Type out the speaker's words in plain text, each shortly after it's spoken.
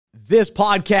This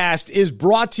podcast is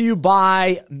brought to you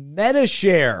by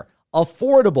MediShare,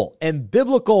 affordable and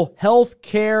biblical health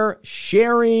care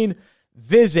sharing.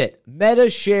 Visit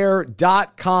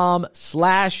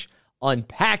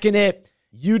medishare.com/unpackingit.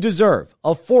 You deserve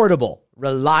affordable,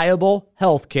 reliable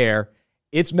health care.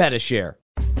 It's MediShare.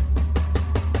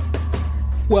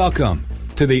 Welcome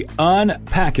to the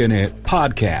Unpacking It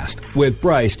podcast with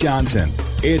Bryce Johnson.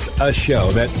 It's a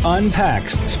show that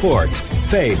unpacks sports,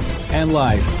 faith, and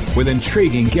life with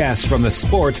intriguing guests from the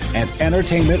sports and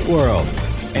entertainment world.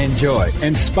 Enjoy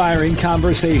inspiring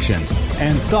conversations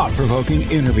and thought-provoking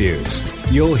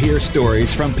interviews. You'll hear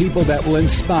stories from people that will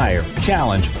inspire,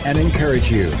 challenge, and encourage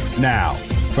you. Now,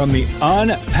 from the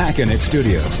Unpacking It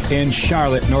studios in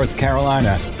Charlotte, North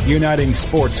Carolina, uniting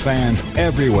sports fans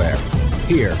everywhere,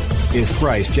 here is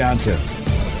Bryce Johnson.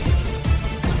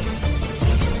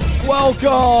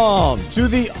 Welcome to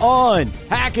the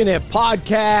Unpacking It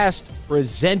podcast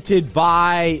presented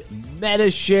by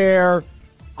MediShare.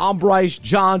 I'm Bryce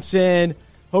Johnson.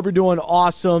 Hope you're doing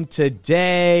awesome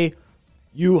today.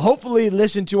 You hopefully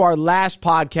listened to our last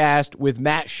podcast with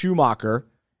Matt Schumacher.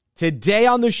 Today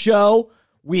on the show,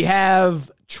 we have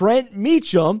Trent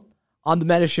Meacham on the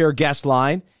MediShare guest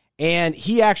line, and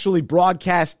he actually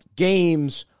broadcast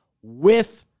games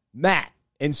with Matt.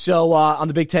 And so on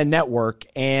the Big Ten Network.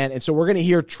 And so we're going to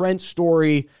hear Trent's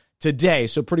story today.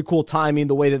 So pretty cool timing,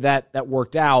 the way that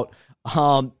worked out.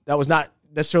 That was not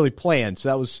necessarily planned. So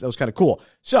that was kind of cool.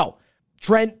 So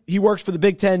Trent, he works for the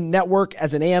Big Ten Network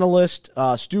as an analyst,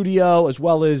 studio, as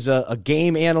well as a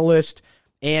game analyst.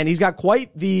 And he's got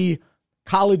quite the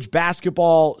college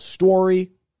basketball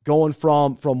story, going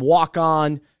from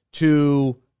walk-on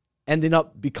to ending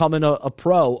up becoming a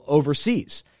pro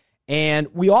overseas. And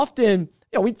we often...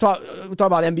 we talk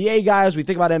about NBA guys. We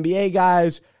think about NBA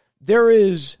guys.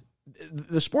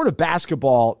 The sport of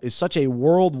basketball is such a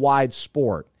worldwide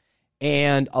sport,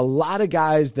 and a lot of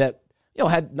guys that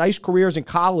had nice careers in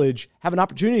college have an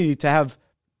opportunity to have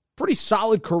pretty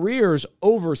solid careers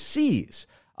overseas.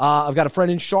 I've got a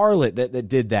friend in Charlotte that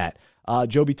did that,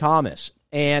 Joby Thomas,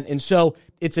 and so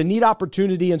it's a neat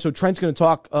opportunity. And so Trent's going to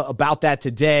talk about that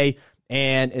today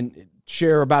and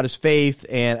share about his faith,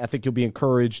 and I think you'll be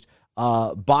encouraged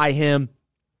by him.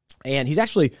 And he's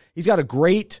got a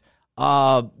great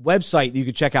website that you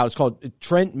can check out. It's called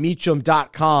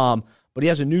trentmeacham.com, but he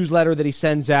has a newsletter that he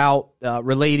sends out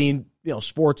relating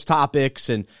sports topics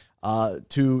and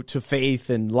to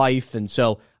faith and life, and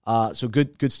so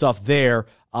good stuff there.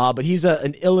 But he's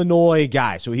an Illinois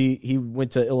guy, so he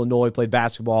went to Illinois, played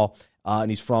basketball,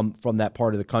 and he's from that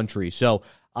part of the country. So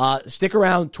stick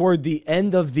around toward the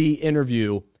end of the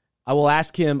interview. I will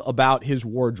ask him about his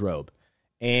wardrobe,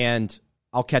 and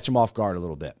I'll catch him off guard a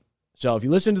little bit. So if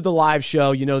you listen to the live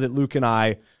show, you know that Luke and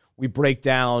I, we break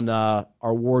down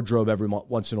our wardrobe every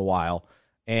once in a while.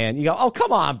 And you go, oh,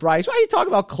 come on, Bryce. Why are you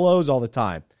talking about clothes all the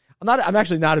time? I'm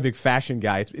actually not a big fashion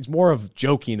guy. It's more of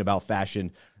joking about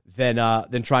fashion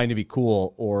than trying to be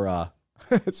cool or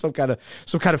some kind of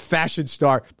fashion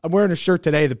star. I'm wearing a shirt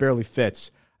today that barely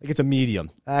fits. I think it's a medium.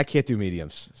 I can't do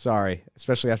mediums. Sorry,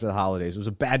 especially after the holidays. It was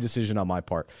a bad decision on my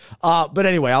part. But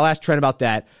anyway, I'll ask Trent about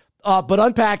that. But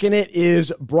Unpacking It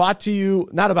is brought to you,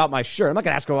 not about my shirt. I'm not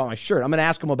going to ask him about my shirt. I'm going to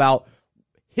ask him about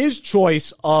his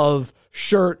choice of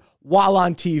shirt while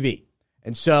on TV.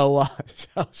 And so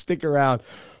stick around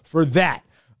for that.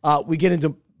 We get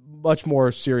into much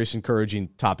more serious, encouraging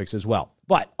topics as well.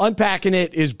 But Unpacking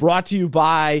It is brought to you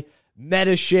by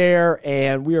MediShare,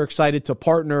 and we are excited to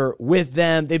partner with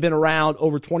them. They've been around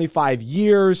over 25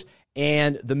 years,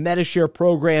 and the MediShare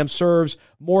program serves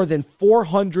more than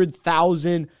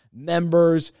 400,000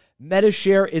 members.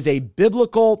 MediShare is a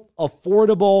biblical,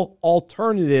 affordable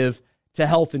alternative to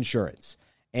health insurance.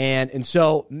 And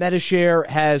so MediShare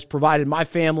has provided my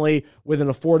family with an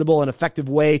affordable and effective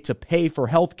way to pay for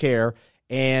health care.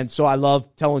 And so I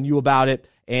love telling you about it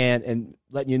and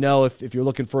letting you know if you're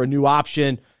looking for a new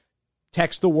option.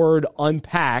 Text the word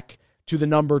unpack to the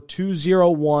number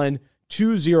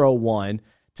 201-201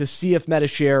 to see if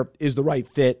MediShare is the right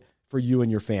fit for you and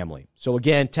your family. So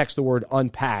again, text the word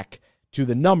unpack to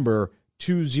the number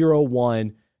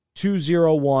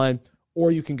 201-201,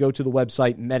 or you can go to the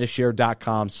website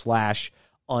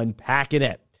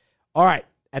medishare.com/unpackingit. All right.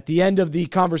 At the end of the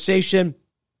conversation,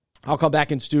 I'll come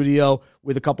back in studio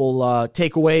with a couple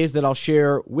takeaways that I'll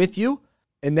share with you.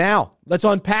 And now let's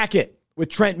unpack it with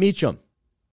Trent Meacham.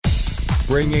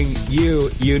 Bringing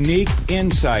you unique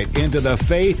insight into the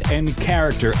faith and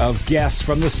character of guests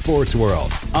from the sports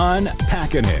world.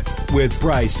 Unpacking It with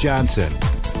Bryce Johnson.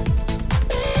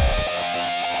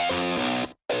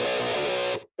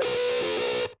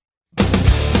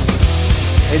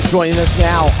 And Joining us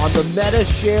now on the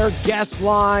MetaShare guest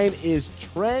line is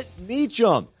Trent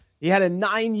Meacham. He had a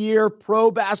 9-year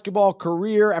pro basketball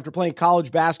career after playing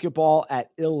college basketball at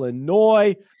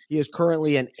Illinois. He is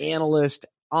currently an analyst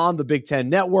on the Big Ten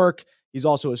Network. He's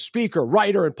also a speaker,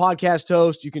 writer, and podcast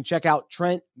host. You can check out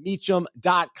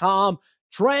TrentMeacham.com.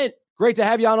 Trent, great to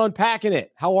have you on Unpacking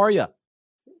It. How are you?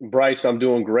 Bryce, I'm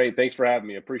doing great. Thanks for having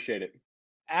me. Appreciate it.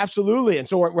 Absolutely. And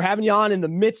so we're having you on in the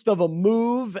midst of a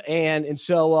move. And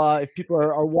so if people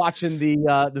are watching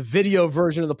the video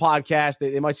version of the podcast,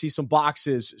 they might see some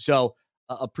boxes. So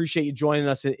appreciate you joining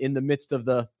us in the midst of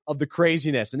the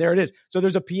craziness. And there it is. So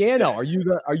there's a piano. Are you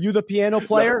the piano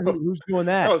player? No, Who's doing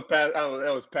that?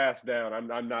 That was passed down.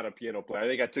 I'm not a piano player. I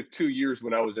think I took 2 years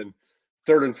when I was in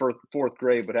third and fourth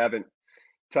grade, but haven't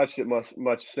touched it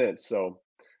much since. So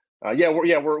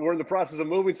we're in the process of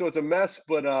moving, so it's a mess,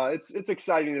 but it's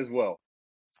exciting as well.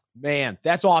 Man,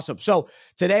 that's awesome. So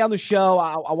today on the show,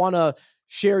 I want to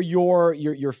share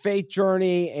your faith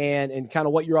journey and kind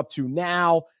of what you're up to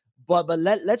now. But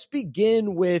let's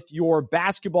begin with your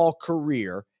basketball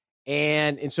career.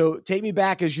 And so take me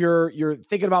back as you're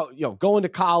thinking about going to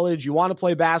college. You want to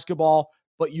play basketball,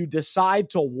 but you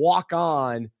decide to walk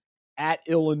on at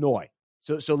Illinois.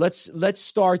 So let's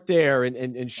start there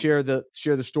and share the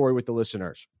story with the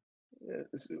listeners.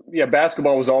 Yeah,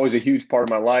 basketball was always a huge part of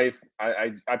my life.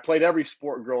 I played every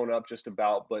sport growing up, just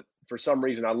about, but for some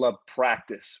reason I loved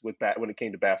practice when it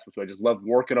came to basketball. So I just loved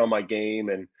working on my game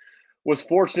and was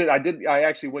fortunate. I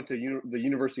actually went to the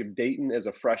University of Dayton as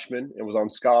a freshman and was on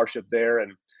scholarship there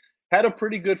and had a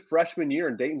pretty good freshman year.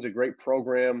 And Dayton's a great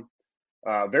program,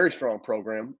 very strong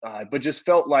program, but just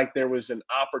felt like there was an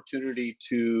opportunity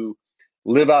to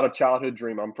live out a childhood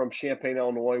dream. I'm from Champaign,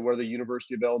 Illinois, where the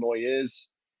University of Illinois is.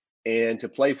 And to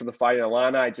play for the Fighting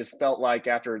Illini, I just felt like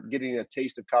after getting a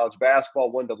taste of college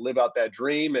basketball, wanted to live out that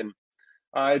dream. And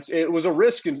it was a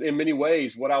risk in many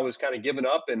ways, what I was kind of giving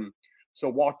up. And so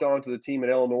walked on to the team in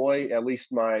Illinois, at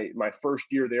least my first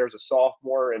year there as a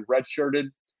sophomore, and redshirted.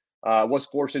 Was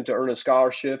fortunate to earn a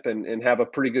scholarship and have a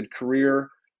pretty good career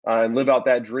and live out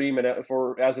that dream and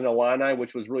as an Illini,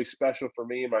 which was really special for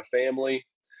me and my family.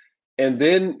 And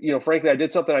then, frankly, I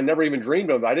did something I never even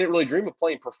dreamed of. I didn't really dream of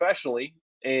playing professionally,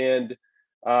 and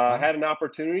had an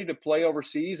opportunity to play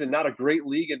overseas, and not a great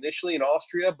league initially in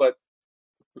Austria. But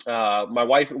my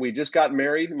wife, we just got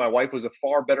married. My wife was a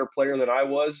far better player than I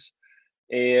was.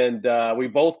 And we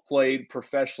both played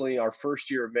professionally our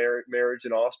first year of marriage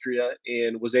in Austria,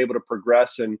 and was able to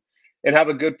progress and have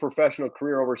a good professional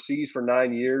career overseas for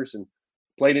 9 years, and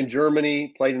played in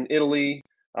Germany, played in Italy,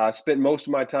 spent most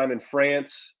of my time in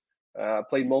France.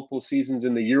 Played multiple seasons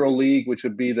in the Euro League, which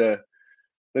would be the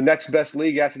next best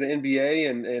league after the NBA,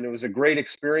 and it was a great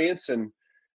experience. And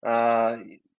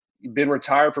been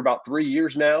retired for about 3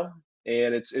 years now,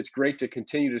 and it's great to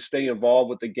continue to stay involved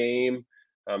with the game.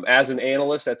 As an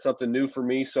analyst, that's something new for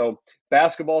me. So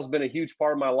basketball has been a huge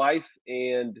part of my life,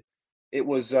 and it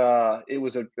was a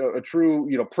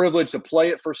true privilege to play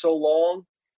it for so long.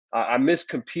 I miss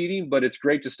competing, but it's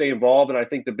great to stay involved. And I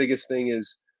think the biggest thing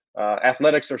is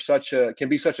athletics can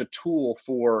be such a tool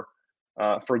for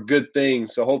good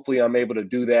things. So hopefully I'm able to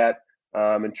do that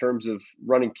in terms of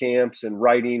running camps and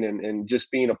writing and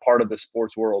just being a part of the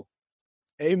sports world.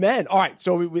 Amen. All right.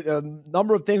 So we a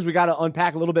number of things we got to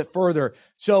unpack a little bit further.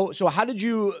 So how did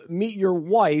you meet your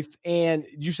wife? And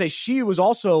did you say she was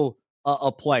also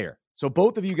a player? So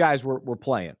both of you guys were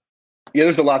playing. Yeah,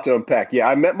 there's a lot to unpack. Yeah,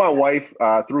 I met my wife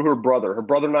through her brother. Her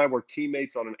brother and I were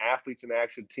teammates on an Athletes in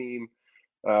Action team,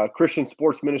 Christian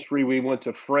sports ministry. We went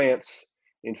to France,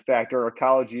 in fact, during our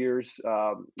college years.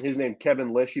 His name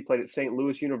Kevin Lish. He played at St.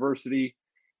 Louis University.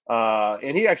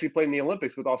 And he actually played in the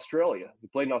Olympics with Australia. He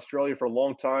played in Australia for a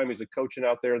long time. He's a coaching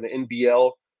out there in the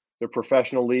NBL, the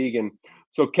professional league. And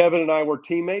so Kevin and I were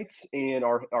teammates, and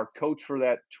our coach for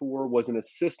that tour was an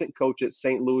assistant coach at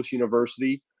St. Louis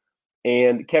University.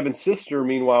 And Kevin's sister,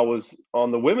 meanwhile, was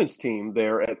on the women's team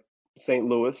there at St.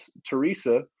 Louis,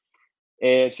 Teresa.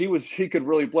 And she could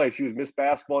really play. She was Miss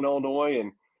Basketball in Illinois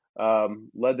and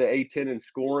led the A-10 in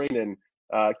scoring.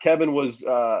 And Kevin was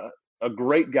a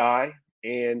great guy.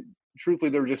 And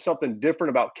truthfully, there was just something different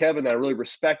about Kevin that I really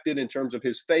respected in terms of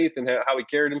his faith and how he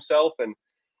carried himself. And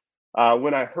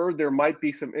when I heard there might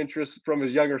be some interest from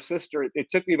his younger sister, it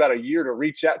took me about a year to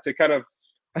reach out to kind of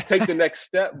take the next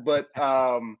step. But,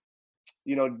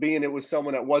 being it was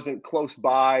someone that wasn't close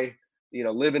by,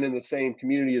 living in the same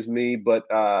community as me. But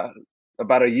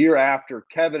about a year after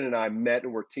Kevin and I met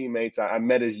and were teammates, I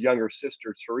met his younger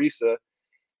sister, Teresa.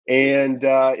 And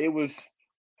it was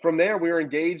from there, we were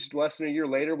engaged less than a year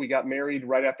later. We got married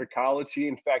right after college. She,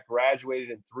 in fact,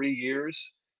 graduated in 3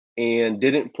 years. and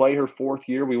didn't play her fourth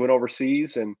year. We went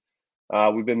overseas, and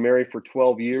we've been married for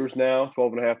 12 years now,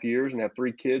 12 and a half years, and have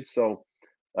 3 kids. So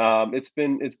it's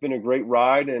been a great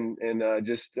ride, and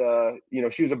just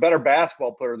she was a better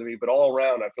basketball player than me, but all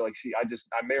around I feel like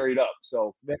I married up.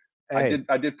 So Hey,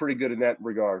 I did pretty good in that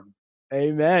regard.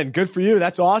 amen. Good for you.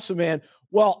 That's awesome, man.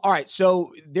 Well, all right.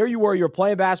 So there you were. You're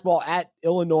playing basketball at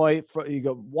Illinois. You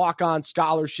go walk-on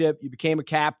scholarship. You became a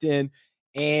captain.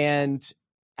 And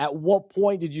at what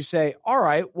point did you say, all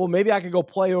right, well, maybe I could go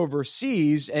play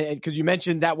overseas? And because you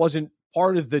mentioned that wasn't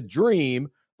part of the dream,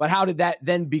 but how did that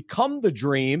then become the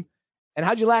dream? And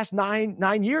how'd you last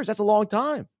nine years? That's a long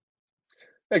time.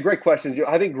 Hey, great questions.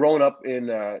 I think growing up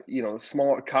in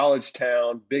small college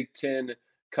town, Big Ten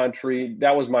country,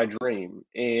 that was my dream.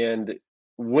 And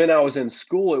when I was in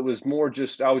school, it was more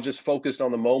just I was just focused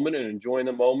on the moment and enjoying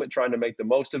the moment, trying to make the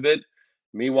most of it.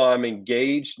 Meanwhile, I'm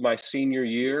engaged my senior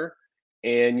year,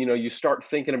 and you start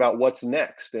thinking about what's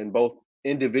next, and both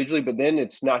individually, but then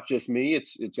it's not just me.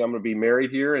 It's I'm going to be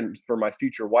married here, and for my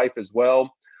future wife as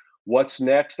well. What's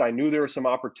next? I knew there were some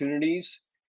opportunities,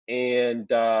 and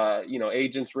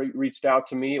agents reached out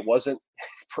to me. It wasn't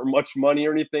for much money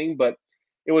or anything, but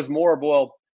it was more of,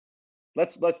 well,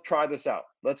 let's try this out,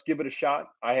 let's give it a shot.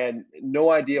 I had no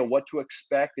idea what to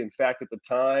expect. In fact, at the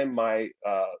time, my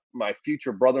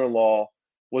future brother-in-law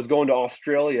was going to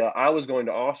Australia. I was going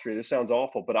to Austria. This sounds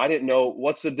awful, but I didn't know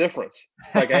what's the difference.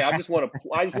 It's like, hey, I just want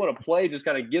to play, just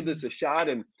kind of give this a shot,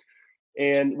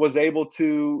 and was able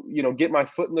to get my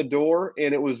foot in the door.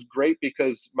 And it was great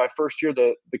because my first year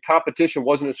the competition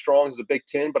wasn't as strong as the Big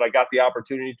Ten, but I got the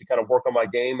opportunity to kind of work on my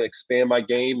game and expand my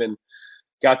game, and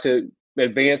got to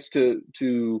advance to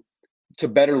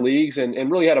better leagues, and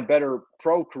really had a better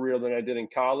pro career than I did in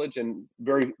college, and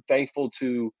very thankful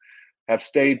to have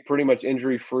stayed pretty much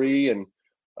injury free, and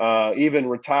even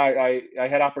retire. I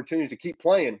had opportunities to keep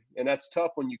playing, and that's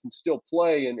tough when you can still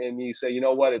play, and you say, you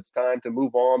know what, it's time to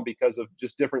move on because of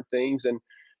just different things. And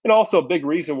also a big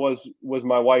reason was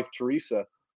my wife, Teresa.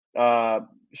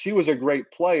 She was a great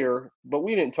player, but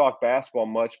we didn't talk basketball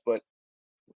much, but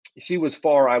she was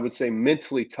far, I would say,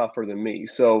 mentally tougher than me.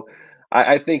 So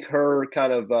I think her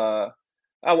kind of, I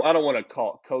don't want to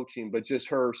call it coaching, but just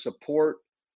her support,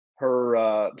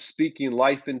 her speaking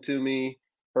life into me,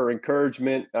 her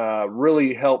encouragement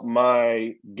really helped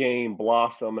my game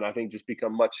blossom, and I think just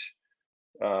become much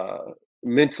uh,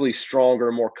 mentally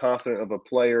stronger, more confident of a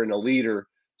player and a leader.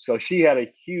 So she had a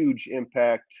huge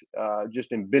impact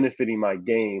just in benefiting my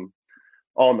game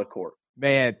on the court.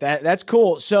 Man, that's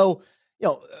cool. So,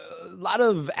 a lot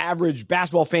of average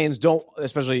basketball fans don't,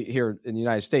 especially here in the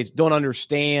United States, don't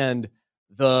understand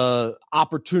the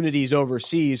opportunities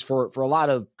overseas for a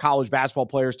lot of college basketball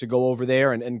players to go over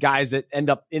there, and guys that end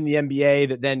up in the NBA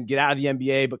that then get out of the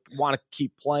NBA but want to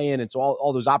keep playing. And so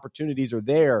all those opportunities are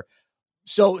there.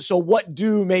 So what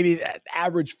do maybe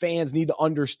average fans need to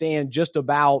understand just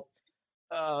about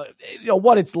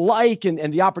what it's like, and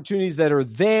the opportunities that are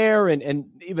there, and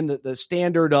even the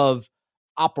standard of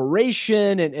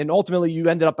operation, and ultimately you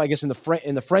ended up, I guess, in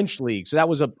the French league. So that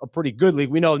was a pretty good league.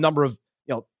 We know a number of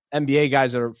NBA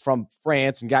guys that are from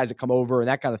France and guys that come over and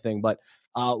that kind of thing. But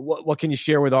what can you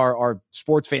share with our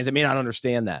sports fans that may not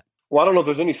understand that? Well, I don't know if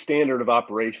there's any standard of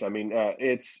operation. I mean,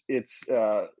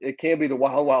 it can be the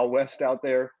wild, wild west out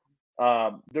there.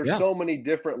 There's Yeah. so many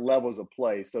different levels of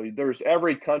play. So there's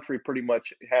every country pretty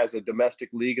much has a domestic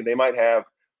league, and they might have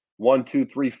one, two,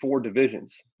 three, four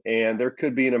divisions, and there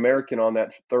could be an American on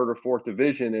that third or fourth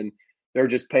division, and they're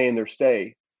just paying their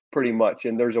stay pretty much.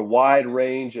 And there's a wide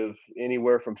range of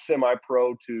anywhere from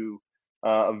semi-pro to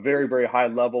a very, very high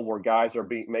level where guys are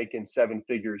making 7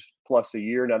 figures plus a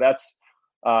year. Now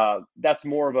that's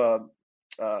more of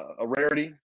a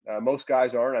rarity. Most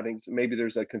guys aren't. I think maybe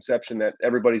there's a conception that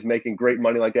everybody's making great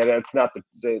money like that. That's not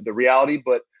the reality,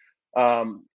 but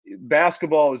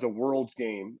basketball is a world's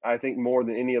game. I think more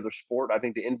than any other sport. I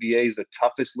think the NBA is the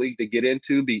toughest league to get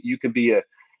into. You can be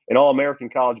an All-American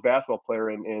college basketball player,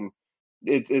 and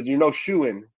it's you're no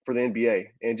shoe-in for the NBA.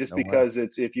 And just No way. because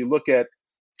if you look at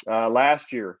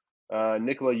last year,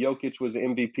 Nikola Jokic was the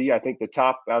MVP. I think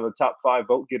out of the top 5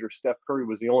 vote getters, Steph Curry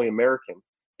was the only American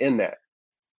in that.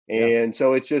 Yeah. And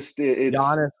so it's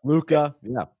Giannis, Luka.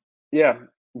 Yeah. yeah,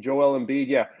 Joel Embiid.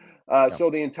 Yeah. Yeah. So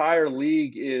the entire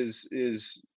league is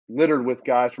littered with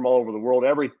guys from all over the world.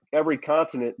 Every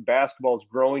continent, basketball is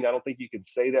growing. I don't think you could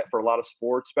say that for a lot of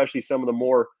sports, especially some of the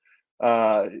more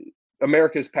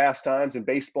America's pastimes, and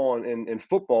baseball and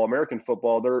football, American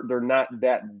football. They're not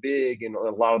that big in a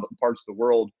lot of parts of the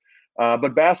world.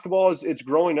 But basketball it's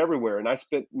growing everywhere. And I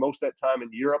spent most of that time in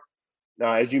Europe.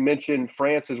 As you mentioned,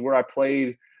 France is where I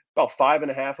played about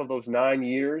 5.5 of those 9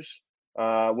 years.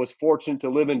 Was fortunate to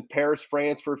live in Paris,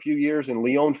 France for a few years, in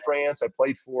Lyon, France. I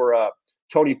played for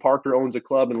Tony Parker owns a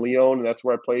club in Lyon, and that's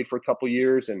where I played for a couple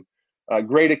years, and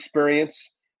great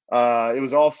experience. It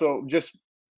was also just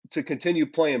to continue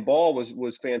playing ball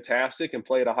was fantastic and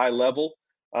play at a high level,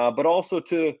 but also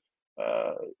to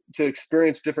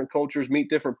experience different cultures, meet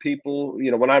different people.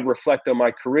 When I reflect on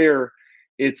my career,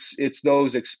 it's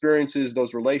those experiences,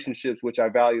 those relationships, which I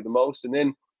value the most. And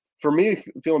then for me,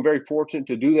 feeling very fortunate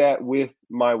to do that with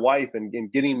my wife and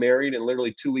getting married. And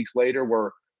literally 2 weeks later,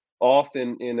 we're off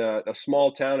in a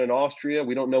small town in Austria.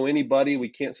 We don't know anybody. We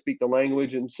can't speak the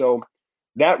language. And so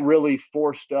that really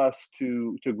forced us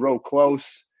to grow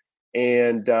close.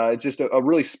 And just a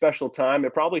really special time.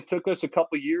 It probably took us a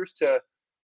couple of years to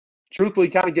truthfully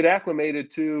kind of get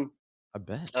acclimated to I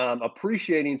bet.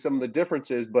 appreciating some of the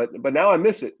differences, but now I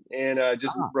miss it and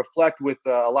just reflect with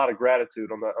a lot of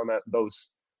gratitude on those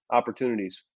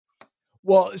opportunities.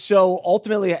 Well, so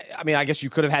ultimately, I mean, I guess you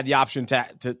could have had the option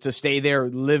to stay there,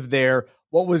 live there.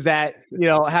 What was that?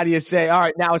 How do you say, all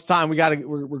right, now it's time.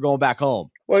 We're going back home.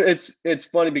 Well, it's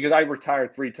funny because I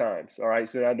retired 3 times. All right.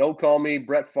 So now don't call me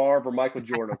Brett Favre or Michael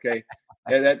Jordan. Okay.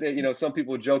 And that, some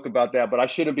people joke about that, but I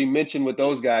shouldn't be mentioned with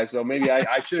those guys. So maybe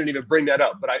I shouldn't even bring that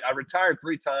up, but I retired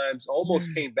 3 times,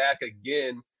 almost came back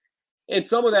again. And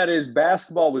some of that is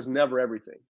basketball was never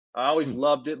everything. I always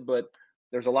loved it, but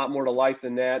there's a lot more to life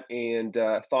than that. And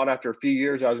thought after a few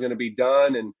years I was going to be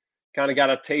done, and kind of got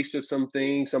a taste of some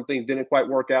things. Some things didn't quite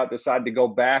work out, decided to go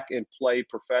back and play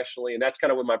professionally. And that's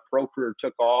kind of when my pro career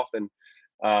took off and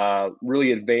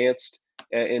really advanced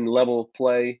in level of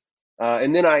play.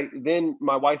 And then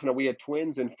my wife and I, we had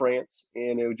twins in France,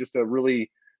 and it was just a really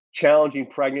challenging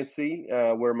pregnancy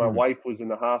where my wife was in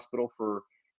the hospital for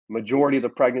majority of the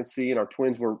pregnancy, and our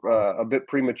twins were a bit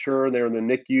premature. They were in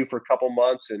the NICU for a couple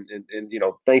months, and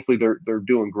thankfully they're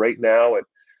doing great now at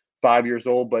 5 years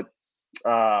old. But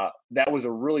that was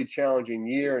a really challenging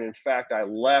year, and in fact, I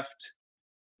left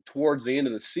towards the end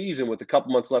of the season with a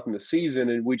couple months left in the season,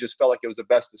 and we just felt like it was the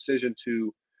best decision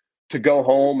to go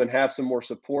home and have some more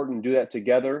support and do that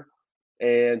together.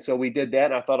 And so we did that,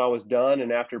 and I thought I was done.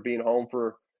 And after being home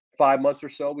for 5 months or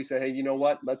so, we said, hey, you know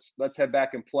what? Let's head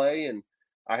back and play. And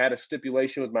I had a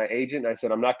stipulation with my agent. I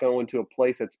said, I'm not going to a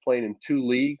place that's playing in 2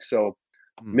 leagues. So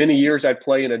many years I'd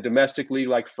play in a domestic league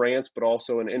like France, but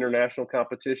also an international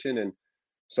competition. And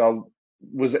so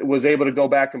was able to go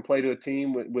back and play to a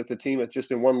team with a team that's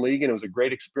just in 1 league. And it was a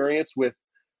great experience with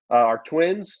our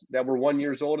twins that were 1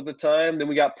 year old at the time. Then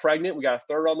we got pregnant. We got a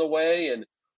third on the way and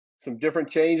some different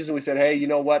changes. And we said, hey, you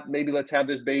know what? Maybe let's have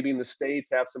this baby in the States,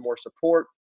 have some more support.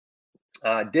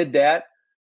 Did that,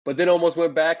 but then almost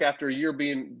went back after a year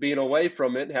being away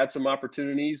from it, had some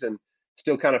opportunities and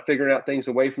still kind of figuring out things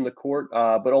away from the court,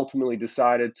 but ultimately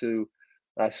decided to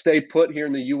stay put here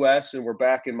in the U.S. And we're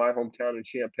back in my hometown in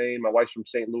Champaign. My wife's from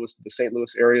St. Louis, the St.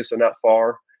 Louis area, so not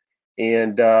far.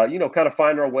 And kind of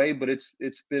find our way, but it's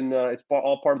been it's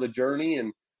all part of the journey,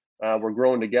 and we're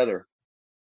growing together.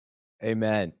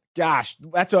 Amen. Gosh,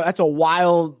 that's a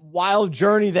wild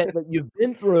journey that you've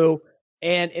been through,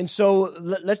 and so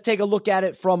let's take a look at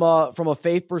it from a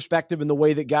faith perspective and the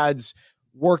way that God's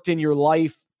worked in your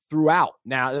life throughout.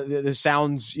 Now, this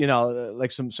sounds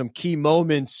like some key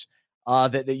moments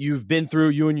that you've been through,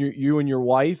 you and your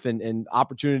wife, and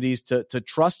opportunities to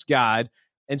trust God,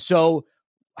 and so.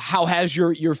 How has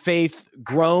your faith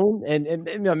grown? And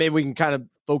maybe we can kind of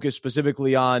focus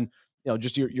specifically on,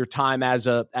 just your time as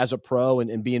a pro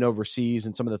and being overseas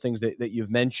and some of the things that you've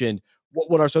mentioned.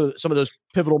 What are some of those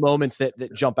pivotal moments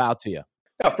that jump out to you?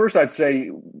 First, I'd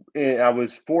say I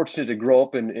was fortunate to grow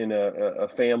up in a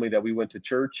family that we went to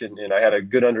church, and I had a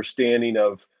good understanding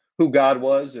of who God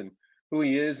was and who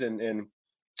He is,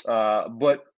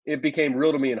 but it became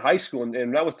real to me in high school,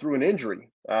 and that was through an injury.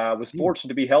 I was fortunate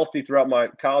to be healthy throughout my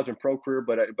college and pro career,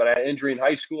 but I had an injury in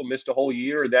high school, missed a whole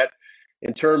year. That,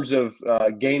 in terms of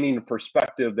gaining a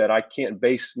perspective that I can't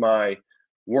base my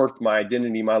worth, my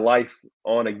identity, my life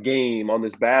on a game, on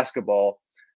this basketball,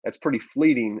 that's pretty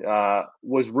fleeting,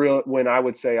 was real when I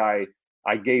would say I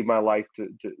gave my life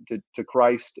to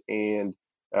Christ, and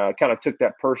kind of took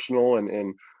that personal,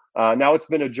 and now it's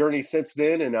been a journey since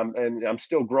then, and I'm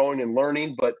still growing and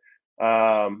learning. But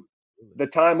the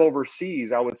time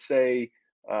overseas, I would say,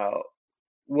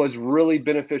 was really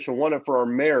beneficial. One, for our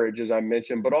marriage, as I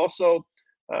mentioned, but also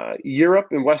Europe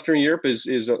and Western Europe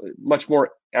is much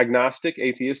more agnostic,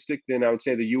 atheistic than I would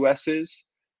say the U.S. is,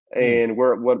 and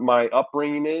what my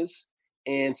upbringing is.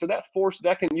 And so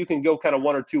you can go kind of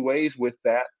one or two ways with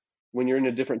that when you're in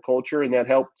a different culture, and that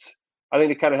helped. I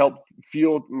think it kind of helped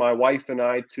fuel my wife and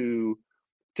I to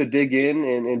to dig in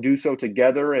and do so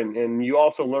together. And you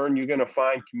also learn you're going to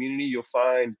find community. You'll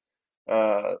find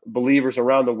believers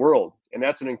around the world. And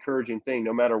that's an encouraging thing,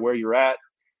 no matter where you're at.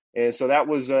 And so that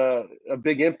was a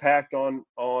big impact on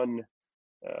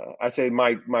I say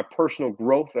my personal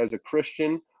growth as a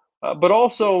Christian, but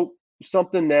also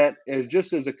something that is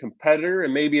just as a competitor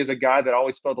and maybe as a guy that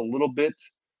always felt a little bit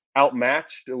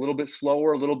outmatched, a little bit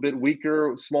slower, a little bit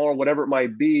weaker, smaller, whatever it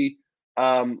might be.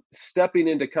 Stepping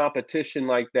into competition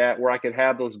like that, where I could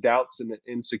have those doubts and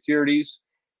insecurities,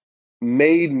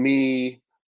 made me,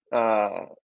 I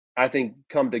think,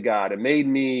 come to God. It made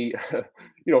me,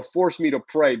 force me to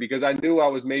pray, because I knew I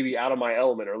was maybe out of my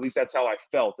element, or at least that's how I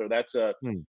felt, or that's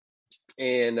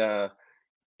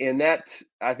and that,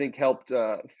 I think, helped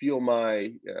fuel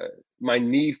my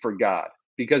need for God,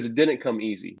 because it didn't come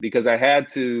easy, because I had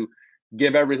to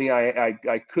give everything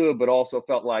I could, but also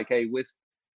felt like, hey,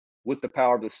 with the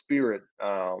power of the Spirit,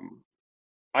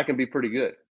 I can be pretty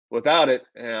good. Without it,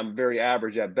 I'm very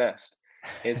average at best.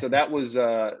 And so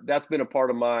that's been a part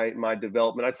of my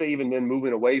development. I'd say even then,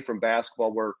 moving away from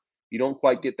basketball, where you don't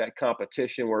quite get that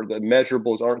competition, where the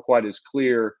measurables aren't quite as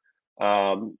clear.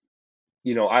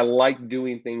 I like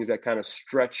doing things that kind of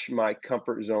stretch my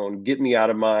comfort zone, get me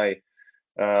out of my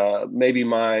maybe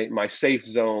my safe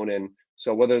zone. And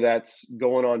so whether that's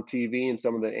going on TV and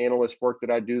some of the analyst work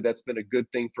that I do, that's been a good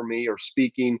thing for me, or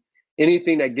speaking,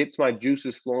 anything that gets my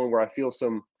juices flowing, where I feel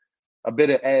a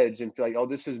bit of edge and feel like, oh,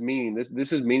 this is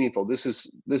meaningful. This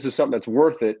is something that's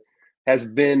worth it, has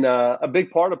been a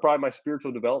big part of probably my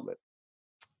spiritual development.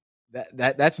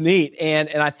 That's neat. And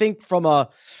I think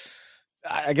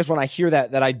I guess when I hear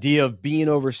that idea of being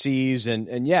overseas,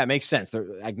 and yeah, it makes sense.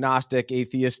 They're agnostic,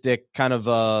 atheistic, kind of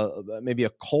maybe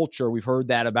a culture. We've heard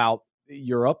that about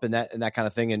Europe and that kind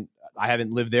of thing. And I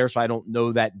haven't lived there, so I don't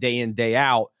know that day in, day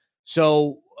out.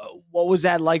 So what was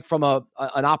that like from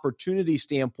an opportunity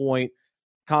standpoint?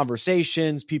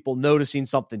 Conversations, people noticing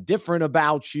something different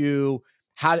about you.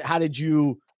 How did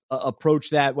you approach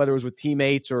that, whether it was with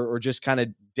teammates or just kind of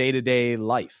day-to-day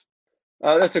life?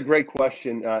 That's a great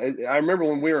question. I remember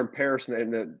when we were in Paris,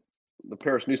 and the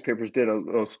Paris newspapers did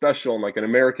a special on like an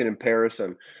American in Paris,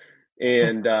 and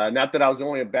not that I was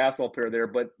only a basketball player there,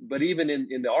 but even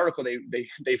in the article,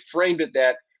 they framed it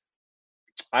that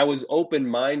I was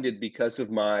open-minded because of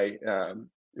my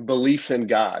beliefs in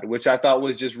God, which I thought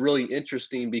was just really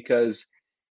interesting, because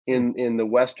in the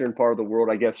Western part of the world,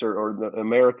 I guess, or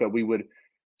America, we would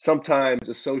sometimes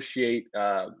associate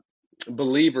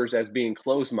believers as being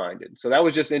closed-minded. So that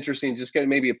was just interesting, just getting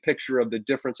maybe a picture of the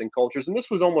difference in cultures. And this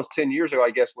was almost 10 years ago,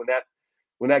 I guess,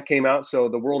 when that came out. So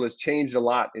the world has changed a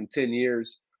lot in 10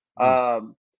 years.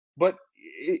 But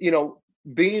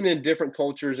being in different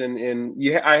cultures, and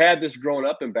I had this growing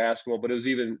up in basketball, but it was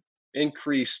even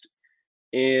increased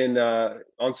in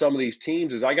on some of these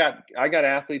teams. Is I got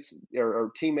athletes or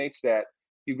teammates that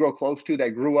you grow close to,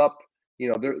 that grew up,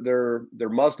 they're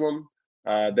Muslim.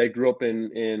 They grew up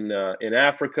in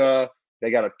Africa. They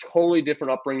got a totally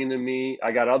different upbringing than me.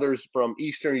 I got others from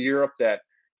Eastern Europe that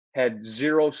had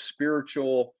zero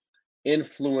spiritual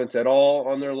influence at all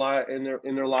on their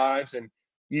in their lives, and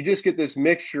you just get this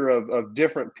mixture of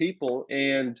different people.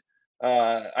 And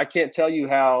I can't tell you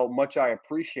how much I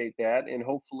appreciate that. And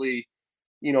hopefully,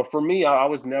 for me, I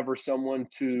was never someone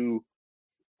to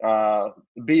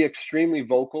be extremely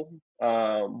vocal,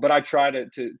 but I try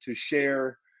to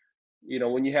share.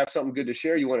 When you have something good to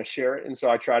share, you want to share it. And so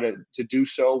I try to do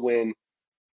so when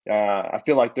I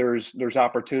feel like there's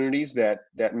opportunities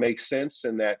that make sense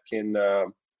and that can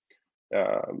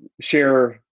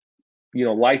share,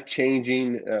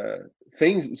 life-changing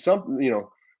things,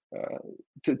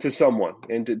 to someone,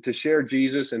 and to share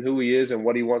Jesus and who he is and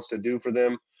what he wants to do for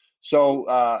them. So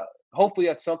hopefully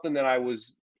that's something that I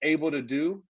was able to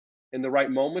do in the right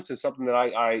moments, and something that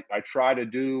I try to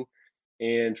do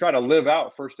and try to live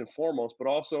out first and foremost, but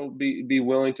also be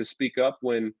willing to speak up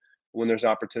when there's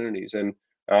opportunities. And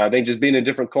I think just being in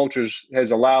different cultures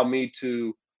has allowed me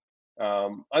to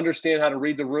understand how to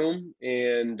read the room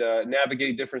and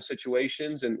navigate different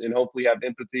situations, and hopefully have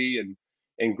empathy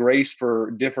and grace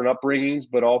for different upbringings,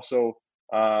 but also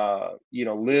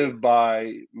live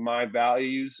by my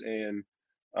values, and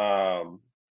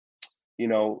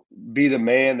be the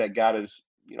man that God is,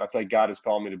 I feel like God has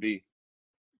called me to be.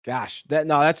 Gosh,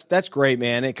 that's great,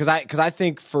 man. Because I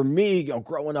think for me,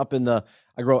 growing up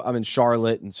I'm in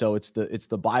Charlotte, and so it's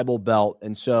the Bible Belt,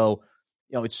 and so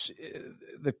it's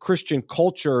the Christian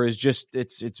culture is just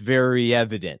it's very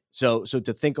evident. So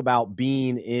to think about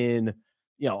being in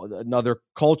another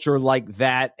culture like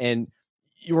that, and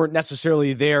you weren't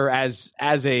necessarily there as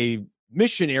a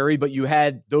missionary, but you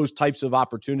had those types of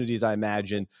opportunities, I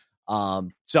imagine.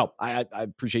 So I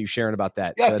appreciate you sharing about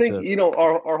that. Yeah, So I that's think,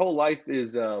 our whole life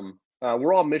is,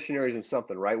 we're all missionaries in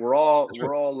something, right?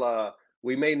 right.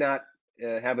 We may not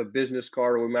have a business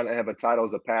card, or we might not have a title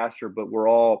as a pastor, but we're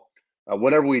all,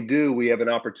 whatever we do, we have an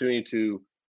opportunity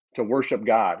to worship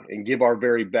God and give our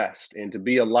very best and to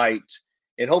be a light.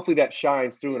 And hopefully that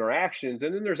shines through in our actions.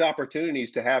 And then there's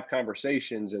opportunities to have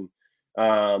conversations,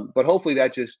 but hopefully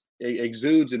that just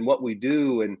exudes in what we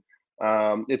do. And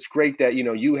it's great that,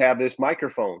 you have this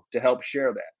microphone to help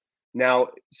share that. Now,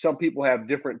 some people have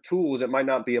different tools. It might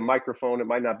not be a microphone, it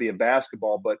might not be a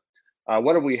basketball, but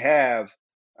whatever we have,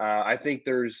 I think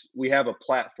we have a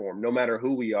platform, no matter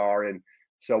who we are. And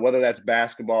so whether that's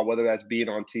basketball, whether that's being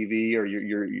on TV or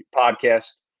your podcast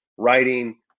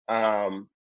writing,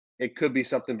 it could be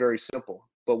something very simple.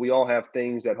 But we all have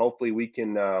things that hopefully we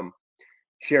can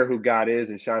share who God is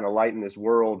and shine a light in this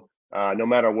world, no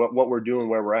matter what we're doing,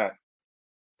 where we're at.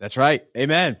 That's right.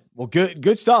 Amen. Well,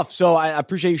 good stuff. So I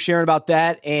appreciate you sharing about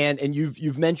that. And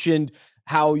you've mentioned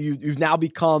how you've now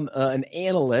become an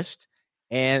analyst.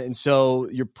 And so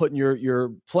you're putting your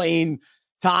playing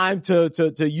time to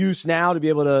use now to be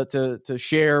able to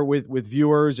share with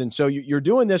viewers. And so you're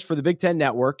doing this for the Big Ten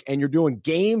Network, and you're doing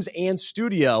games and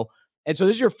studio. And so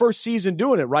this is your first season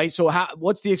doing it, right? So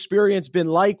what's the experience been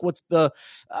like? What's the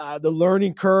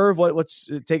learning curve? What's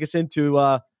take us into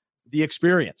the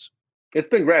experience? It's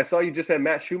been great. I saw you just had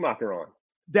Matt Schumacher on.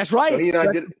 That's right. So he and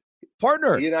I did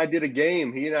partner. He and I did a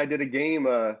game.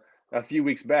 A few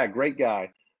weeks back. Great guy.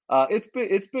 It's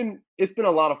been a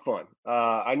lot of fun.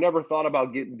 I never thought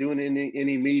about doing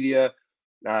any media.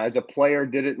 As a player,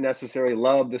 didn't necessarily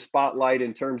love the spotlight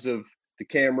in terms of the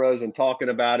cameras and talking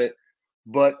about it,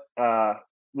 but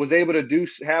was able to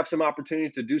have some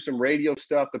opportunities to do some radio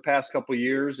stuff the past couple of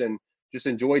years, and just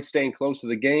enjoyed staying close to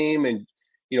the game and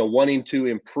wanting to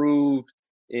improve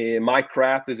in my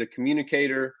craft as a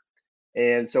communicator.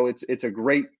 And so it's a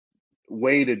great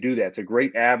way to do that. It's a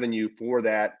great avenue for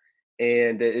that.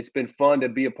 And it's been fun to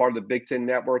be a part of the Big Ten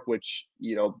Network, which,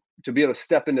 to be able to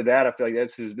step into that, I feel like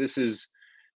this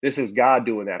is God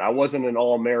doing that. I wasn't an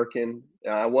All-American.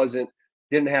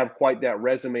 Didn't have quite that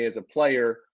resume as a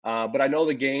player, but I know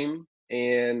the game,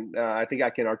 and I think I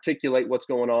can articulate what's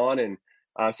going on. And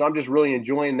so I'm just really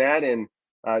enjoying that. And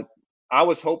I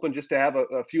was hoping just to have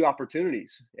a few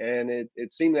opportunities, and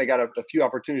it seemed I got a few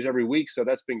opportunities every week. So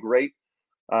that's been great.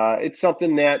 It's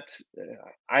something that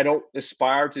I don't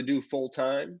aspire to do full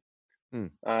time.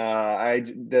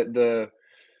 The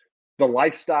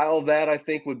lifestyle of that, I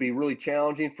think, would be really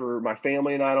challenging for my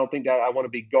family, and I don't think that I want to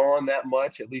be gone that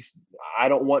much. At least I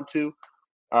don't want to.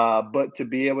 But to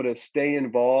be able to stay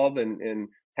involved and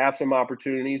have some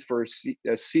opportunities for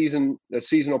a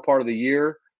seasonal part of the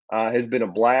year has been a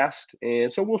blast.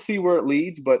 And so we'll see where it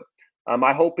leads. But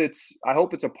I hope it's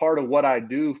a part of what I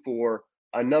do for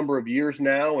a number of years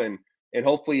now, and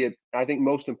hopefully I think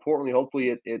most importantly,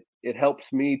 hopefully it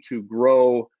helps me to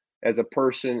grow as a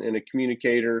person and a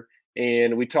communicator.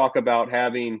 And we talk about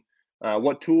having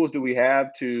what tools do we have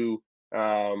to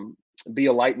be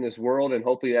a light in this world, and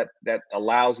hopefully that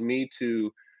allows me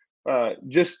to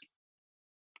just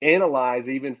analyze,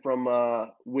 even from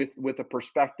with a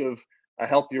perspective, a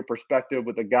healthier perspective,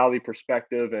 with a godly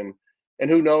perspective, and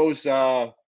who knows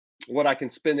what I can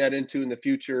spin that into in the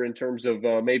future in terms of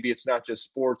maybe it's not just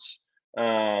sports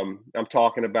I'm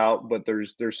talking about, but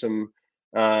there's some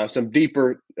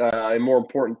deeper and more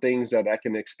important things that I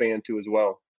can expand to as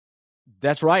well.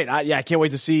 That's right. I can't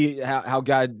wait to see how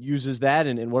God uses that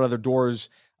and what other doors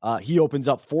he opens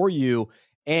up for you.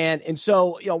 And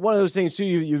so, one of those things too,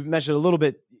 you've mentioned a little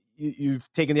bit,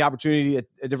 you've taken the opportunity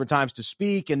at different times to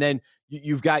speak, and then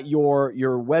you've got your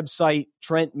website,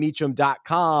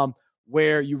 trentmeacham.com,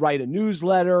 where you write a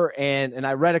newsletter, and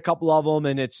I read a couple of them,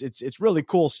 and it's really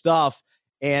cool stuff.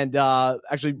 And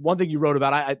actually, one thing you wrote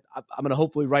about, I'm going to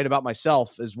hopefully write about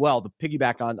myself as well, to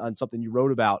piggyback on something you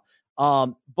wrote about.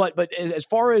 But as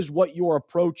far as what your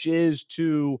approach is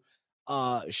to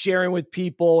sharing with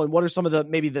people, and what are some of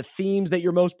maybe the themes that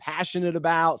you're most passionate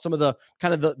about, some of the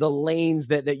kind of the lanes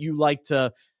that you like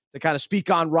to kind of speak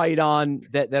on, write on,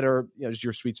 that are just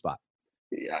your sweet spot.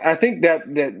 I think that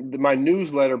my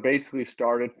newsletter basically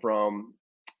started from,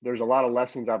 there's a lot of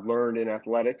lessons I've learned in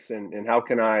athletics, and how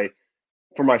can I,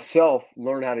 for myself,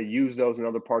 learn how to use those in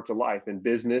other parts of life, in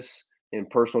business, in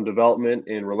personal development,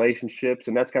 in relationships.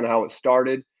 And that's kind of how it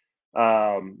started.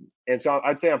 And so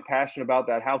I'd say I'm passionate about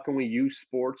that. How can we use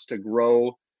sports to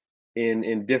grow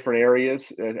in different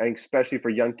areas? I think especially for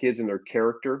young kids and their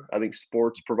character, I think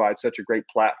sports provide such a great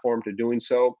platform to doing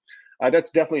so.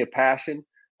 That's definitely a passion.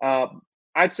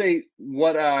 I'd say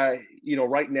what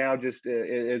right now, just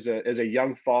as a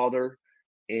young father,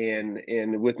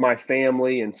 and with my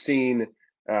family, and seeing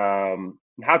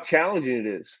how challenging it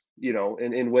is,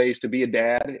 in ways to be a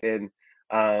dad, and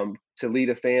to lead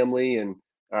a family, and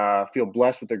feel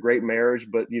blessed with a great marriage.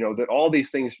 But that all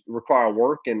these things require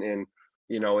work, and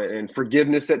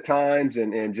forgiveness at times,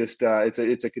 and just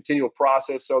it's a continual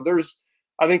process. So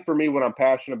I think for me, what I'm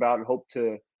passionate about and hope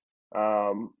to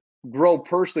um, grow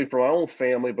personally for my own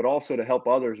family, but also to help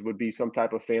others, would be some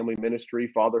type of family ministry,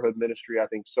 fatherhood ministry. I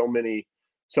think so many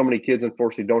kids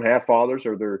unfortunately don't have fathers,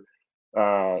 or their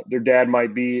dad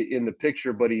might be in the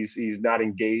picture, but he's not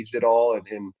engaged at all.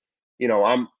 And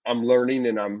I'm learning,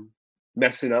 and I'm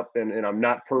messing up, and I'm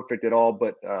not perfect at all,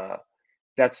 but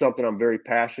that's something I'm very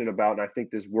passionate about, and I think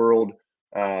this world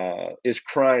is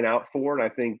crying out for. And I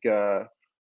think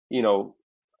you know,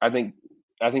 I think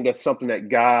I think that's something that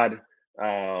God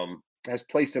has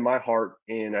placed in my heart,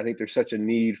 and I think there's such a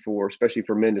need for, especially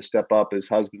for men, to step up as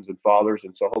husbands and fathers.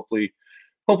 And so hopefully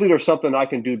there's something I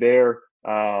can do there,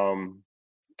 to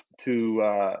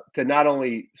not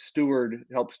only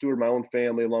help steward my own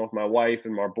family along with my wife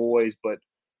and my boys, but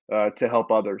to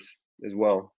help others as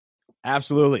well.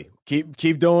 Absolutely.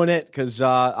 Keep doing it, because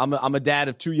I'm a dad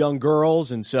of two young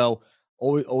girls, and so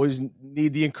always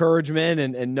need the encouragement,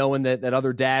 and knowing that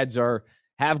other dads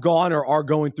have gone or are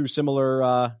going through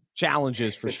similar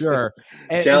challenges, for sure.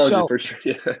 And Challenges so for sure.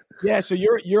 Yeah. yeah, so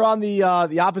you're on the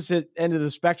opposite end of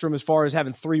the spectrum as far as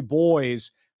having three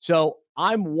boys. So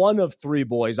I'm one of three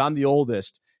boys. I'm the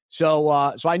oldest. So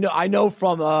I know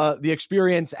from the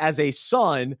experience as a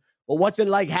son. Well, what's it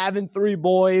like having three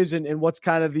boys, and what's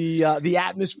kind of the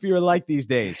atmosphere like these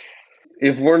days?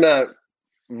 If we're not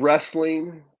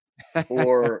wrestling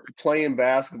or playing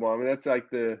basketball, I mean, that's like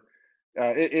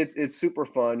it's super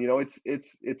fun.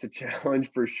 It's a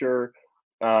challenge for sure.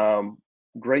 Um,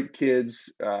 Great kids.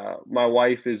 My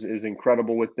wife is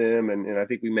incredible with them, and I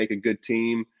think we make a good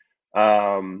team.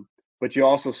 But you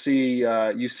also see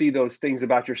those things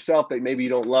about yourself that maybe you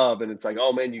don't love, and it's like,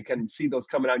 oh man, you can see those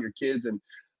coming out in your kids. And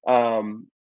um,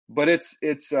 but it's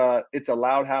a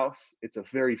loud house. It's a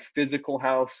very physical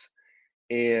house,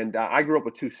 and I grew up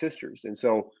with two sisters, and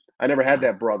so I never had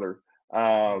that brother.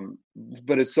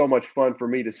 But it's so much fun for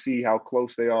me to see how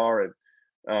close they are, and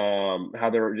how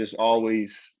they're just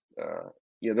always,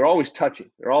 they're always touching.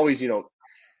 They're always,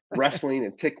 wrestling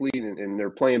and tickling, and they're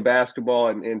playing basketball.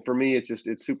 And for me, it's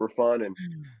super fun. And,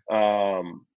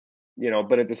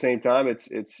 but at the same time,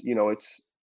 it's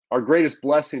our greatest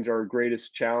blessings are our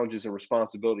greatest challenges and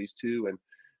responsibilities too.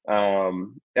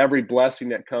 And every blessing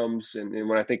that comes, and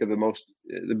when I think of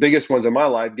the biggest ones in my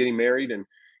life, getting married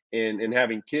and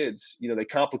having kids, they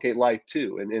complicate life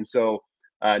too. And so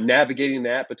navigating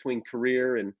that between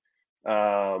career and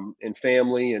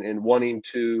family, and wanting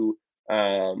to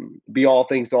be all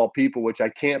things to all people, which I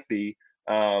can't be.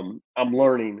 I'm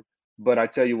learning, but I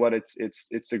tell you what, it's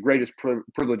the greatest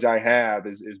privilege I have,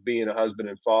 is being a husband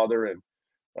and father. And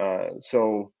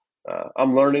so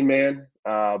I'm learning, man.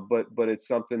 But it's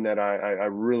something that I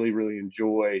really, really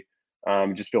enjoy.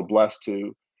 Just feel blessed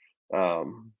to,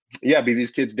 be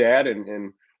these kids' dad,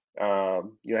 and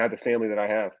have the family that I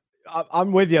have.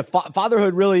 I'm with you.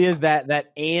 Fatherhood really is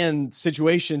that and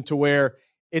situation, to where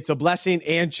it's a blessing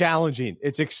and challenging.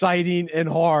 It's exciting and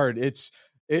hard. It's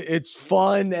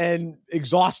fun and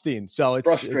exhausting. So it's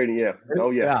frustrating. Yeah.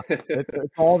 Oh yeah.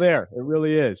 It's all there. It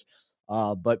really is.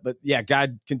 But yeah,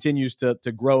 God continues to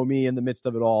grow me in the midst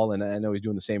of it all, and I know He's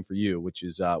doing the same for you, which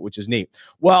is neat.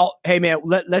 Well, hey man,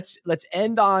 let's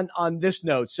end on this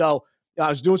note. So I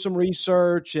was doing some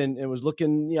research, and was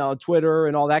looking, on Twitter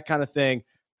and all that kind of thing,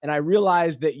 and I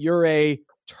realized that you're a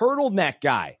turtleneck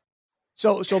guy.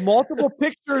 So multiple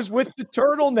pictures with the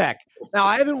turtleneck. Now,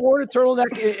 I haven't worn a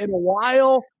turtleneck in a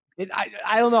while.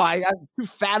 I don't know. I'm too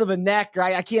fat of a neck.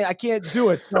 I can't do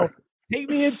it. So take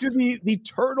me into the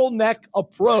turtleneck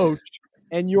approach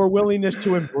and your willingness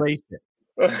to embrace it.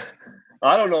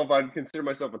 I don't know if I'd consider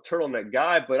myself a turtleneck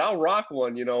guy, but I'll rock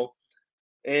one,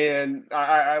 and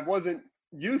I wasn't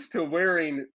used to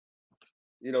wearing,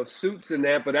 suits and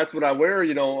that, but that's what I wear,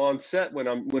 on set when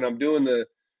I'm doing the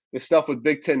stuff with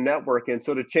Big Ten Network. And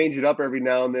so to change it up every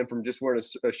now and then from just wearing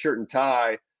a shirt and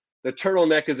tie, the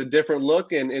turtleneck is a different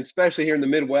look, and especially here in the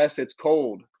Midwest, it's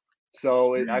cold.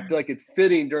 So I feel like it's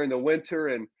fitting during the winter,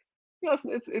 and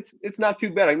it's not too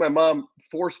bad. I think my mom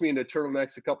forced me into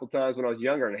turtlenecks a couple times when I was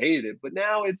younger and hated it, but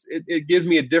now it gives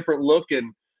me a different look.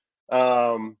 And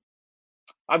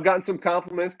I've gotten some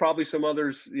compliments, probably some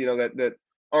others, that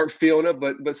aren't feeling it,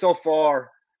 but so far,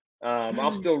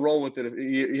 I'll still roll with it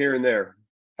here and there.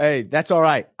 Hey, that's all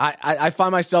right. I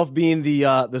find myself being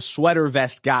the sweater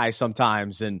vest guy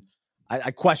sometimes, and I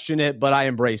question it, but I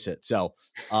embrace it. So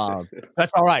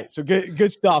that's all right. So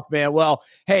good stuff, man. Well,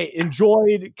 hey,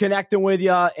 enjoyed connecting with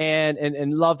you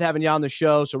and loved having you on the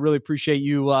show. So really appreciate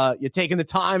you taking the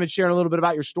time and sharing a little bit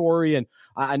about your story. And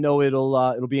I know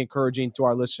it'll be encouraging to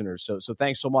our listeners. So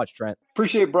thanks so much, Trent.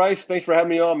 Appreciate it, Bryce. Thanks for having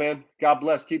me on, man. God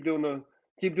bless. Keep doing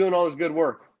all this good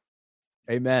work.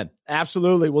 Amen.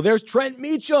 Absolutely. Well, there's Trent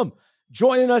Meacham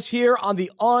joining us here on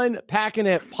the Unpacking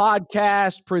It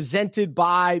podcast presented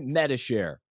by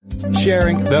Metashare.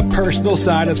 Sharing the personal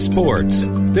side of sports.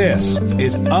 This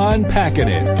is Unpacking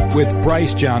It with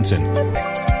Bryce Johnson.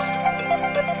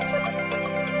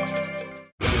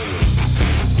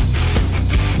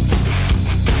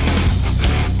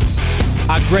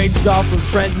 Great stuff from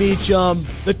Trent Meacham,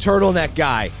 the turtleneck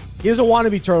guy. He doesn't want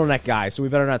to be turtleneck guy, so we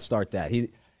better not start that.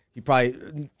 He probably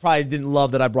didn't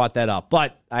love that I brought that up,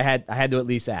 but I had to at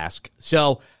least ask.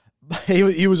 So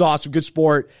he was awesome, good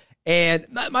sport. And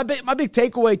my big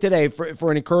takeaway today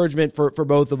for an encouragement for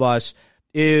both of us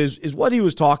is what he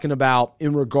was talking about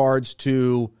in regards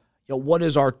to what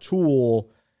is our tool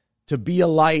to be a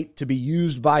light, to be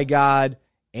used by God,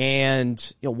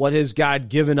 and what has God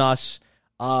given us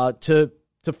to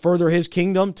further His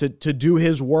kingdom, to do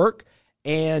His work.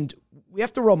 And we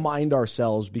have to remind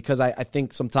ourselves, because I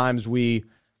think sometimes we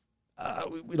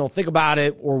don't think about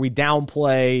it, or we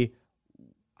downplay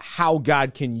how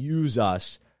God can use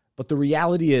us. But the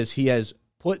reality is He has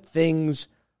put things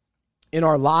in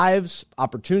our lives,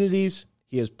 opportunities.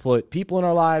 He has put people in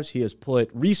our lives. He has put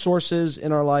resources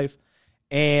in our life.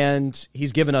 And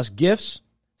He's given us gifts,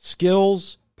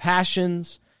 skills,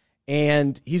 passions,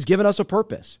 and He's given us a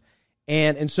purpose.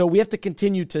 And so we have to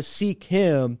continue to seek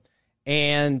Him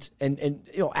and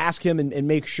ask Him and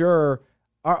make sure,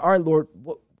 our Lord,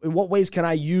 in what ways can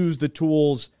I use the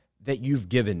tools that You've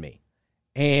given me?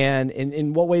 And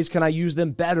in what ways can I use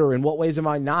them better? In what ways am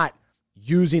I not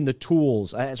using the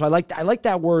tools? So I like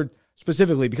that word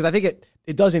specifically, because I think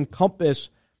it does encompass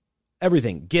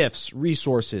everything: gifts,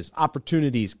 resources,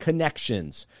 opportunities,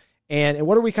 connections. And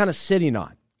what are we kind of sitting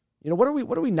on? What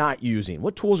are we not using?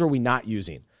 What tools are we not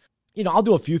using? I'll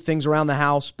do a few things around the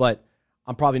house, but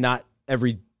I'm probably not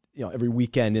every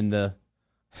weekend in the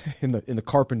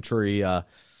carpentry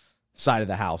side of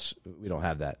the house. We don't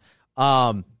have that.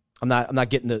 I'm not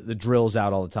getting the drills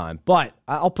out all the time, but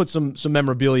I'll put some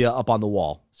memorabilia up on the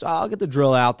wall. So I'll get the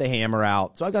drill out, the hammer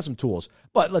out. So I got some tools.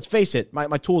 But let's face it,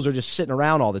 my tools are just sitting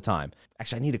around all the time.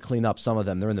 Actually, I need to clean up some of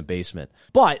them. They're in the basement.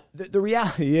 But the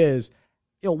reality is,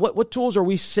 what tools are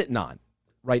we sitting on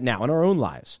right now in our own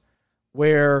lives,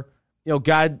 where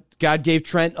God gave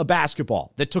Trent a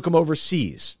basketball that took him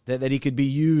overseas, that he could be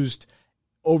used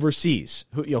overseas.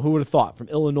 Who would have thought, from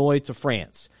Illinois to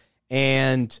France?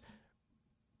 And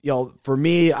for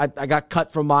me, I got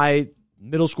cut from my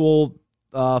middle school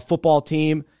football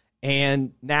team,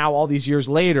 and now all these years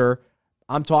later,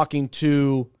 I'm talking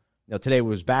to, today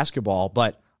was basketball,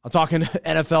 but I'm talking to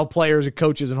NFL players and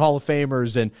coaches and Hall of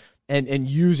Famers, and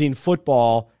using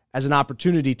football as an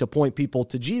opportunity to point people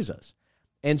to Jesus.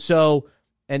 And so,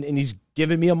 and He's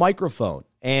given me a microphone,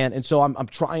 and so I'm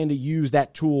trying to use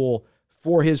that tool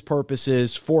for His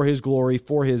purposes, for His glory,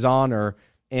 for His honor,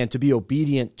 and to be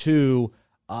obedient to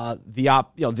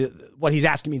what He's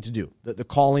asking me to do, the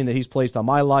calling that He's placed on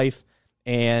my life,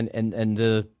 and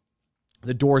the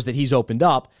doors that He's opened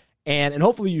up. And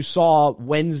hopefully you saw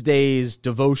Wednesday's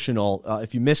devotional.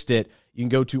 If you missed it, you can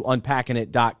go to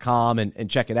unpackingit.com and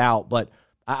check it out. But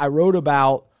I wrote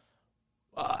about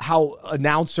how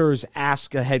announcers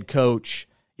ask a head coach,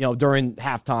 during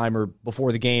halftime or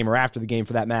before the game or after the game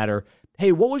for that matter,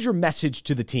 hey, what was your message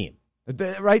to the team?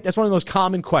 Right? That's one of those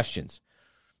common questions.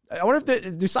 I wonder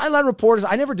if the sideline reporters,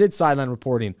 I never did sideline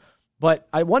reporting, but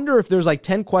I wonder if there's like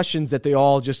 10 questions that they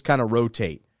all just kind of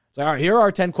rotate. So, all right, here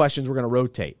are 10 questions we're going to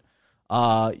rotate.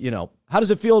 How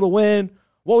does it feel to win?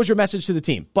 What was your message to the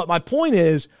team? But my point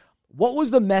is, what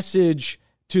was the message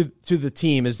to the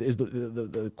team is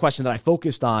the question that I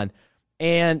focused on.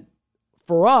 And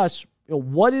for us,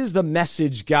 what is the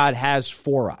message God has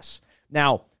for us?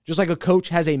 Now, just like a coach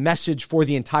has a message for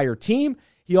the entire team,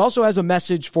 He also has a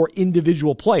message for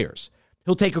individual players.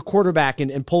 He'll take a quarterback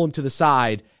and pull him to the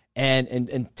side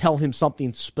and tell him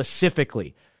something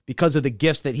specifically because of the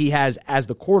gifts that he has as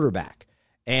the quarterback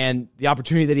and the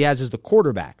opportunity that he has as the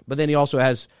quarterback. But then He also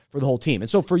has for the whole team. And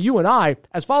so for you and I,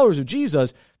 as followers of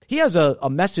Jesus, He has a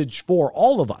message for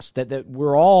all of us that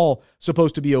we're all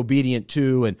supposed to be obedient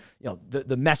to. And,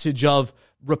 the message of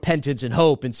repentance and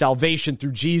hope and salvation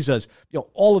through Jesus,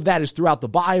 all of that is throughout the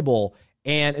Bible.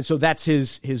 And so that's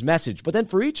his message. But then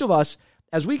for each of us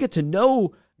as we get to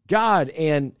know God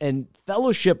and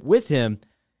fellowship with him,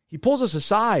 he pulls us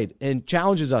aside and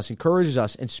challenges us, encourages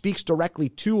us, and speaks directly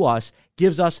to us,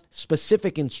 gives us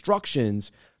specific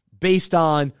instructions based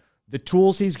on the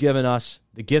tools he's given us,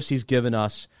 the gifts he's given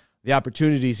us, the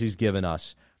opportunities he's given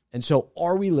us. And so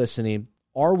are we listening?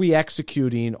 Are we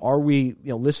executing? Are we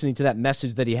listening to that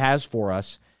message that he has for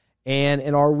us?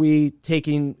 And are we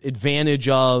taking advantage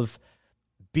of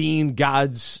being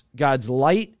God's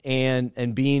light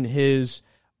and being his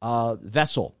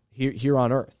vessel here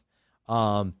on earth?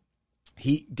 God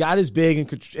is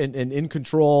big and in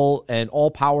control and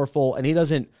all powerful, and he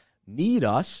doesn't need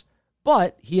us,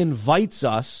 but he invites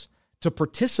us to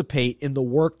participate in the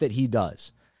work that he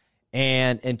does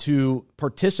and to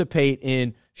participate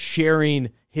in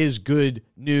sharing his good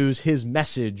news, his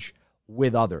message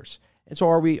with others. And so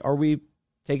are we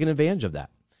taking advantage of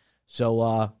that?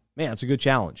 So, man, it's a good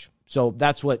challenge. So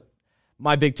that's what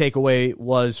my big takeaway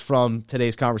was from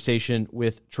today's conversation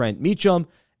with Trent Meacham.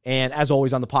 And as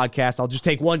always on the podcast, I'll just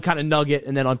take one kind of nugget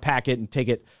and then unpack it and take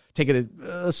it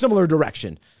a similar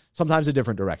direction, sometimes a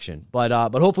different direction. But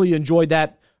hopefully you enjoyed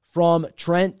that from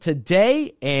Trent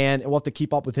today, and we'll have to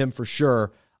keep up with him for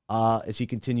sure as he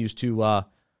continues to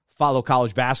follow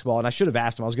college basketball. And I should have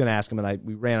asked him. I was going to ask him, and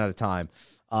we ran out of time,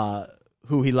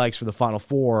 who he likes for the Final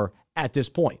Four at this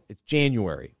point. It's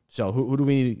January. So who do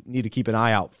we need to keep an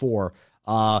eye out for?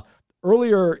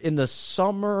 Earlier in the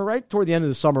summer, right toward the end of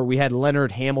the summer, we had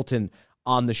Leonard Hamilton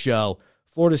on the show.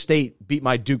 Florida State beat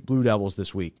my Duke Blue Devils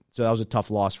this week. So that was a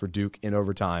tough loss for Duke in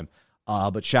overtime.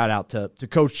 But shout out to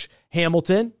Coach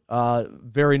Hamilton.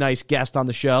 Very nice guest on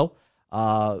the show.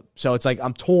 So it's like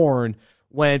I'm torn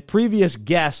when previous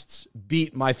guests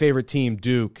beat my favorite team,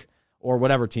 Duke, or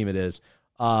whatever team it is.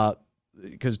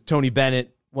 Because Tony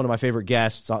Bennett, one of my favorite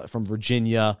guests from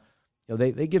Virginia,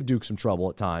 they give Duke some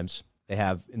trouble at times. They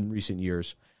have in recent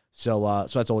years. So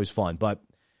that's always fun. But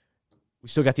we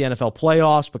still got the NFL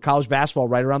playoffs, but college basketball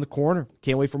right around the corner.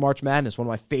 Can't wait for March Madness, one of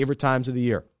my favorite times of the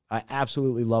year. I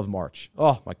absolutely love March.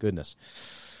 Oh, my goodness.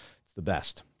 It's the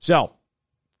best. So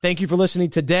thank you for listening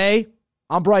today.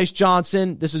 I'm Bryce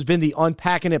Johnson. This has been the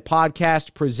Unpacking It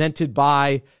podcast presented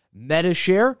by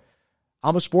MetaShare.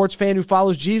 I'm a sports fan who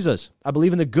follows Jesus. I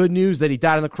believe in the good news that he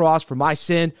died on the cross for my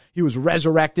sin. He was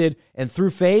resurrected, and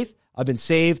through faith, I've been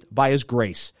saved by his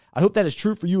grace. I hope that is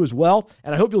true for you as well,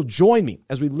 and I hope you'll join me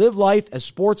as we live life as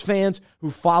sports fans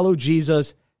who follow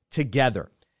Jesus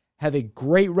together. Have a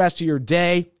great rest of your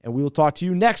day, and we will talk to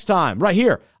you next time right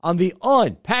here on the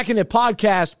Unpacking It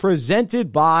podcast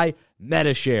presented by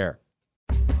MetaShare.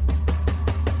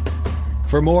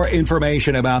 For more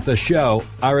information about the show,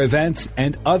 our events,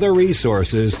 and other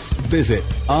resources, visit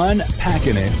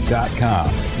unpackinit.com.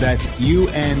 That's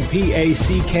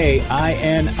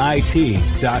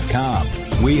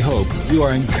unpackinit.com. We hope you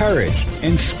are encouraged,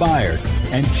 inspired,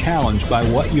 and challenged by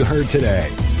what you heard today.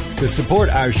 To support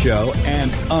our show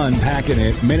and Unpacking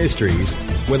It Ministries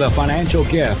with a financial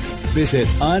gift, visit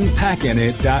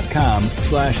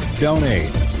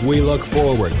unpackinit.com/donate. We look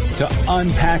forward to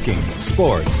unpacking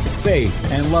sports,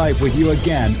 faith, and life with you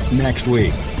again next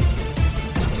week.